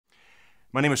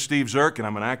My name is Steve Zurk, and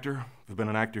I'm an actor. I've been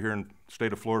an actor here in the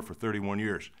state of Florida for 31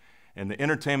 years. And the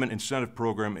Entertainment Incentive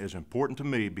Program is important to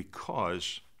me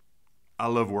because I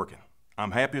love working.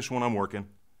 I'm happiest when I'm working,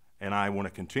 and I want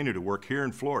to continue to work here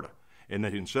in Florida. And the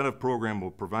incentive program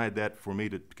will provide that for me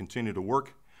to continue to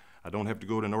work. I don't have to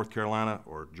go to North Carolina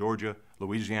or Georgia,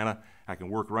 Louisiana. I can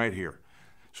work right here.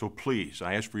 So please,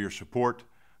 I ask for your support.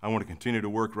 I want to continue to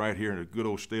work right here in the good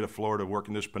old state of Florida,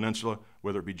 working this peninsula,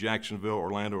 whether it be Jacksonville,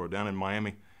 Orlando, or down in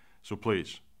Miami. So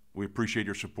please, we appreciate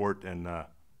your support, and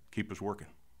keep us working.